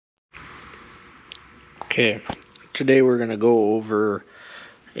Okay, today we're going to go over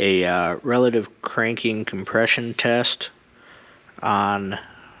a relative cranking compression test on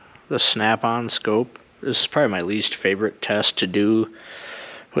the snap-on scope. This is probably my least favorite test to do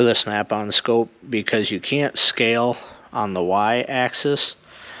with a snap-on scope because you can't scale on the y-axis,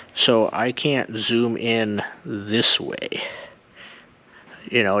 so I can't zoom in this way.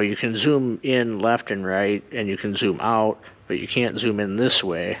 You know, you can zoom in left and right, and you can zoom out, but you can't zoom in this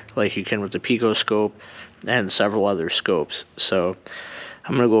way like you can with the Pico scope and several other scopes. So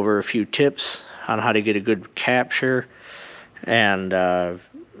I'm going to go over a few tips on how to get a good capture and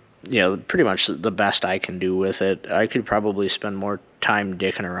pretty much the best I can do with it. I could probably spend more time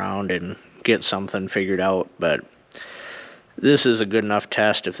dicking around and get something figured out, but this is a good enough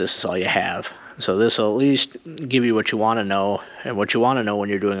test if this is all you have. So this will at least give you what you want to know, and what you want to know when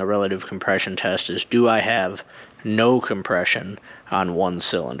you're doing a relative compression test is, do I have no compression on one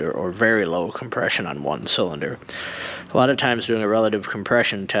cylinder or very low compression on one cylinder? A lot of times doing a relative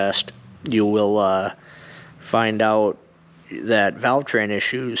compression test, you will find out that valve train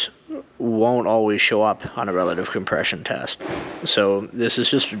issues won't always show up on a relative compression test. So this is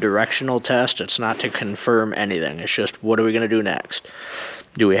just a directional test. It's not to confirm anything. It's just, what are we going to do next?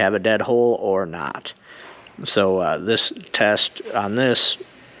 Do we have a dead hole or not? So this test on this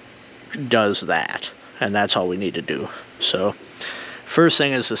does that, and that's all we need to do. So first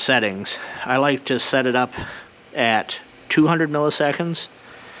thing is the settings. I like to set it up at 200 milliseconds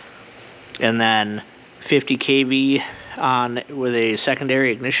and then 50 kV on with a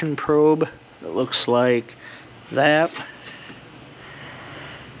secondary ignition probe that looks like that.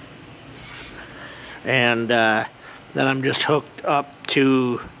 And then I'm just hooked up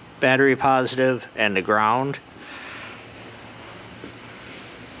to battery positive and the ground.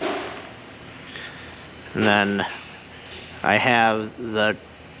 And then I have the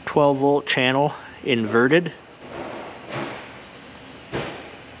 12 volt channel inverted.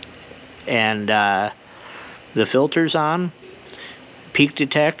 And the filters on, peak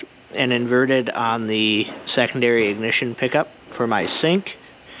detect, and inverted on the secondary ignition pickup for my sync.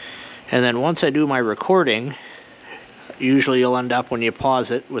 And then once I do my recording, usually you'll end up, when you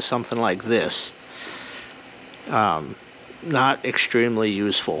pause it, with something like this. Not extremely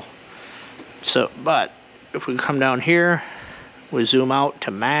useful. So, but if we come down here, we zoom out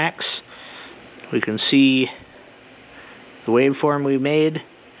to max, we can see the waveform we made.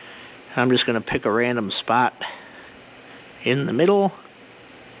 I'm just going to pick a random spot in the middle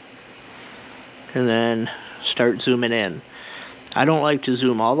and then start zooming in. I don't like to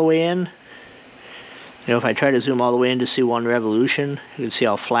zoom all the way in. You know, if I try to zoom all the way in to see one revolution, you can see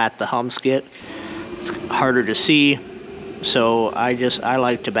how flat the humps get. It's harder to see, so I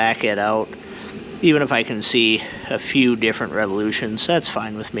like to back it out. Even if I can see a few different revolutions, that's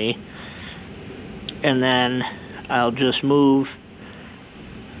fine with me. And then I'll just move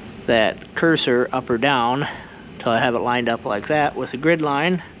that cursor up or down until I have it lined up like that with a grid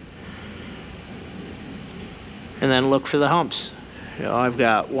line, and then look for the humps. You know, I've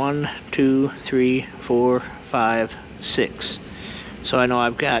got 1, 2, 3, 4, 5, 6. So I know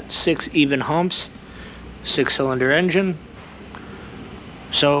I've got 6 even humps, 6-cylinder engine.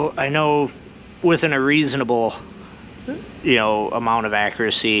 So I know within a reasonable, amount of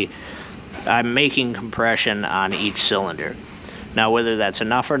accuracy, I'm making compression on each cylinder. Now, whether that's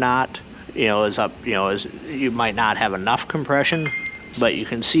enough or not, is up, you might not have enough compression, but you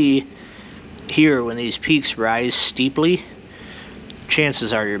can see here when these peaks rise steeply,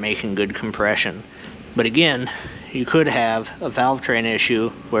 chances are you're making good compression. But again, you could have a valve train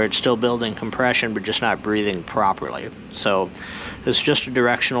issue where it's still building compression but just not breathing properly. So this is just a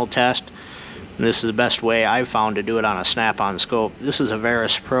directional test, and this is the best way I've found to do it on a snap-on scope. This is a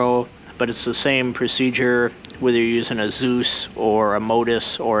Veris Pro, but it's the same procedure whether you're using a Zeus or a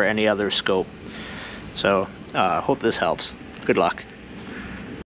Modus or any other scope. So hope this helps. Good luck.